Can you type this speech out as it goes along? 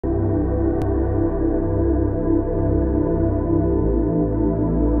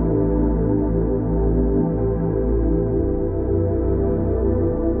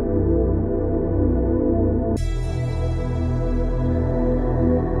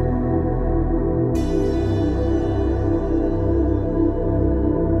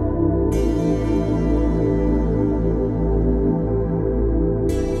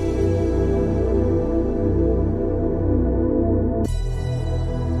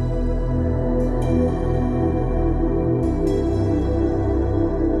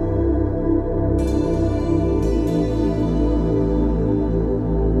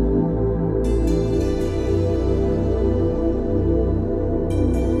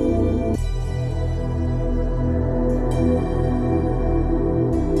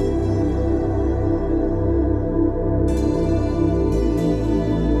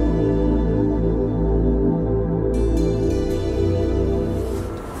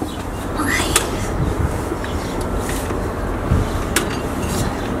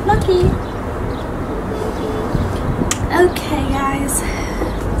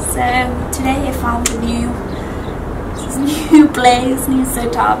place, new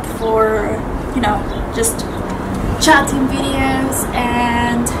setup for, you know, just chatting videos.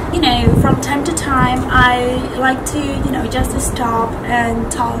 And you know, from time to time I like to, you know, just stop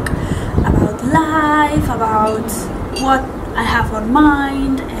and talk about life, about what I have on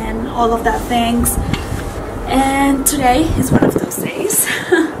mind and all of that things. And today is one of those days.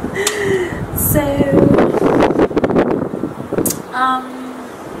 So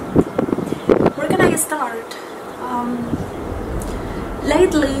where can I start?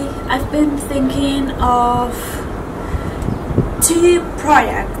 Lately I've been thinking of two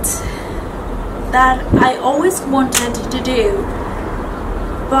projects that I always wanted to do,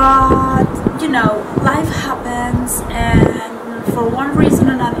 but you know, life happens, and for one reason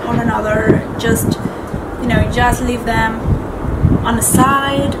or another, just, you know, just leave them on the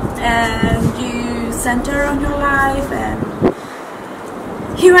side and you center on your life. And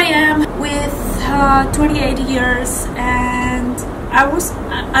here I am with 28 years, and I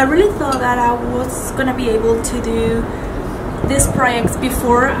really thought that I was gonna be able to do this project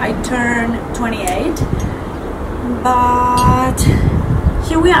before I turn 28, but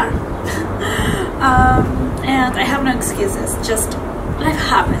here we are. And I have no excuses, just life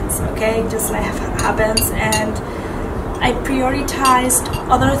happens, okay? Just life happens, and I prioritized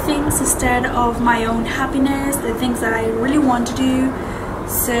other things instead of my own happiness, the things that I really want to do.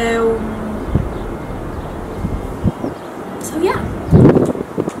 So yeah.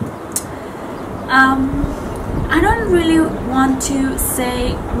 I don't really want to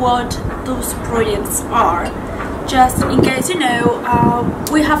say what those projects are, just in case, you know,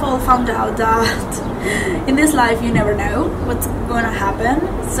 we have all found out that in this life you never know what's gonna happen.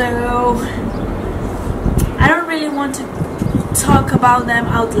 So I don't really want to talk about them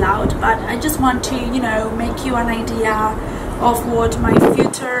out loud, but I just want to, you know, make you an idea of what my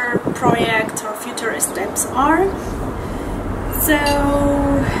future project or future steps are. So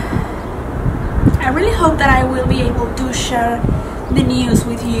I really hope that I will be able to share the news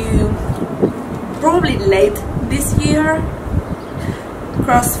with you probably late this year.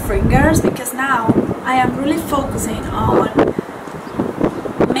 Cross fingers, because now I am really focusing on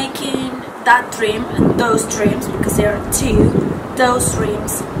making that dream and those dreams, because there are two, those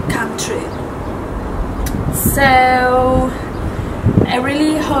dreams come true. So I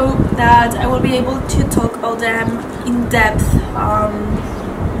really hope that I will be able to talk about them in depth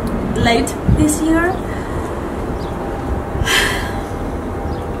late this year.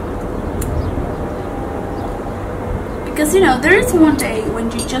 Because, you know, there is one day when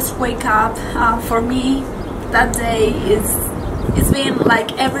you just wake up. For me, that day it's been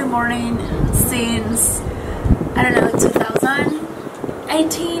like every morning since, I don't know,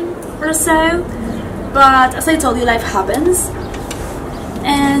 2018 or so. But as I told you, life happens,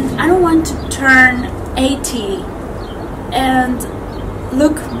 and I don't want to turn 80 and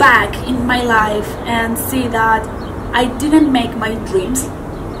look back in my life and see that I didn't make my dreams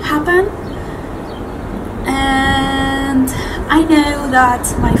happen. And I know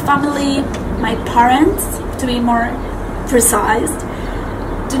that my family, my parents to be more precise,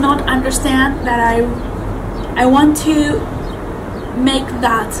 do not understand that I want to make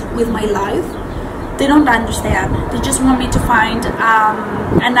that with my life. They don't understand. They just want me to find a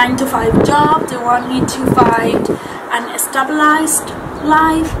 9-to-5 job. They want me to find an stabilized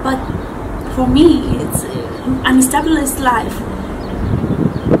life, but for me, it's an stabilized life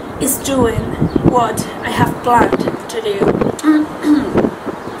is doing what I have planned to do.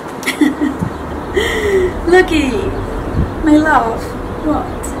 Lucky, my love,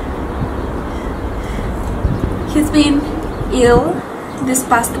 what? He's been ill this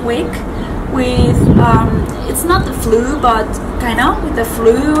past week with, it's not the flu, but kind of with the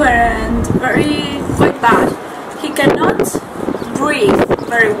flu, and quite bad. He cannot breathe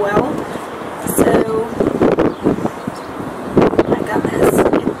very well, so my goodness,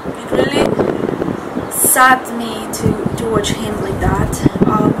 it really saddened me to watch him like that.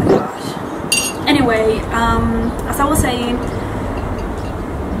 Oh my gosh. Anyway, as I was saying,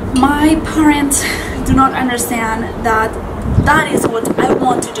 my parents do not understand that that is what I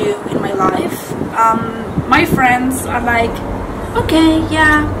want to do in my life. My friends are like, okay,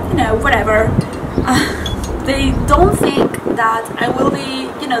 yeah, you know, whatever. They don't think that I will be,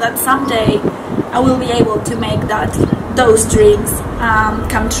 you know, that someday I will be able to make those dreams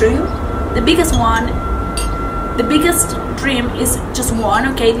come true. The biggest dream is just one,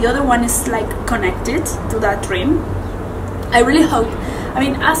 okay? The other one is like connected to that dream. I really hope. I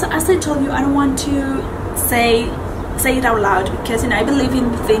mean, as I told you, I don't want to say it out loud, because, you know, I believe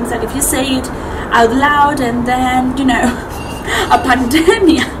in things that if you say it out loud and then, you know, a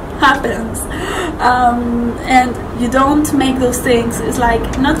pandemic happens, and you don't make those things, it's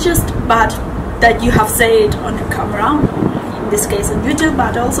like not just bad that you have said on the camera, in this case on YouTube,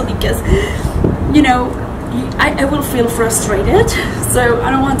 but also because, you know, I will feel frustrated, so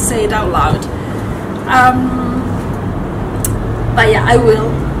I don't want to say it out loud. But yeah, I will.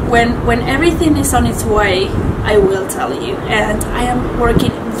 When everything is on its way, I will tell you. And I am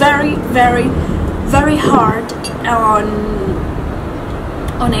working very, very, very hard on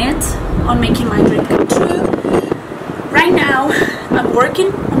it, on making my dream come true. Right now, I'm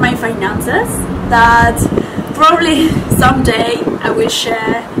working on my finances, that probably someday I will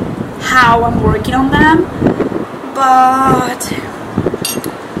share how I'm working on them. But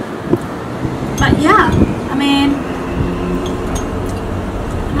yeah, I mean,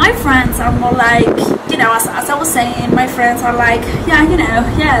 my friends are more like, you know, as I was saying, my friends are like, yeah, you know,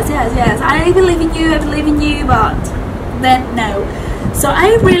 yes, I believe in you, but then no. So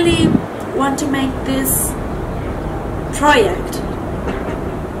I really want to make this project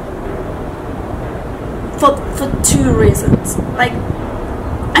for two reasons. Like,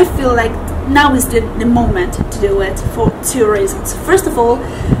 I feel like now is the moment to do it for two reasons. First of all,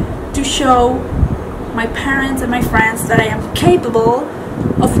 to show my parents and my friends that I am capable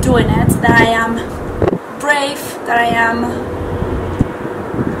of doing it, that I am brave, that I am,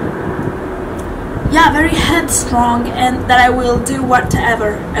 yeah, very headstrong, and that I will do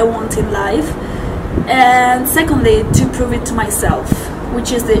whatever I want in life. And secondly, to prove it to myself,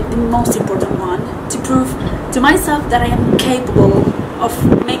 which is the most important one, to prove to myself that I am capable of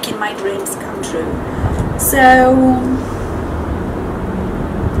making my dreams come true. So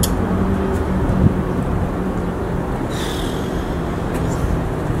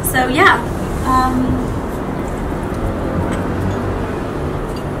yeah,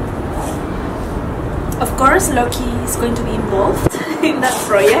 of course Loki is going to be involved in that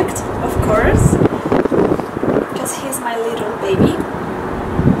project, of course, because he's my little baby.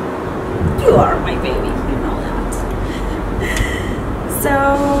 You are my baby, you know that. So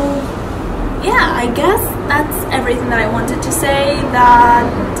yeah, I guess that's everything that I wanted to say. That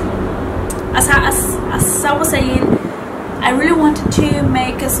as I was saying, I really wanted to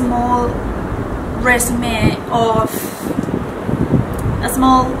make a small resume of, a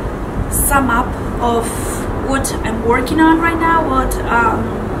small sum up of what I'm working on right now, what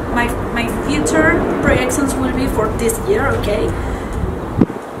my future projections will be for this year, okay?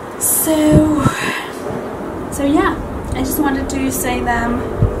 So yeah, I just wanted to say them,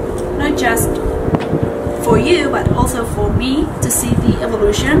 not just for you, but also for me, to see the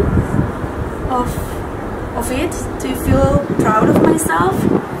evolution of it, to feel proud of myself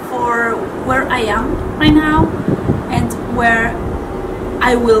for where I am right now and where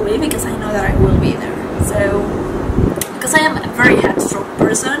I will be, because I know that I will be there. So, because I am a very headstrong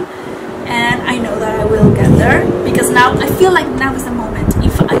person, and I know that I will get there, because now I feel like now is the moment.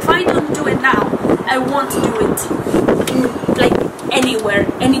 If I don't do it now, I won't do it like anywhere,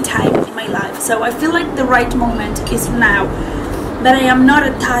 anytime in my life. So I feel like the right moment is now, that I am not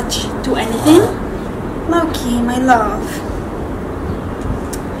attached to anything. Loki, my love,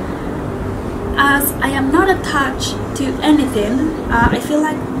 as I am not attached to anything, I feel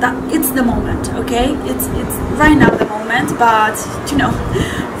like that it's the moment, okay? It's right now the moment. But you know,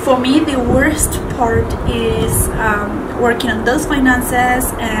 for me the worst part is working on those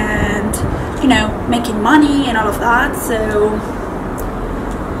finances and, you know, making money and all of that. So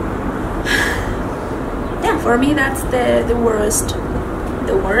yeah, for me that's the worst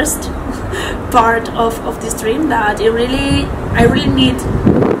part of this dream, that I really need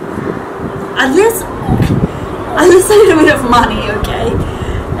at least a little bit of money, okay?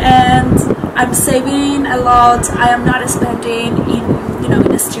 And I'm saving a lot. I am not spending in, you know,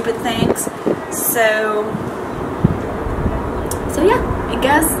 in stupid things. So yeah, I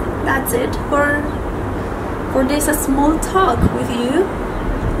guess that's it for this small talk with you,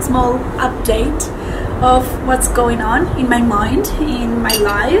 small update of what's going on in my mind, in my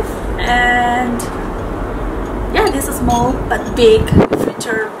life, and yeah, this is a small but big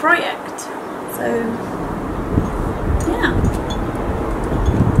future project. So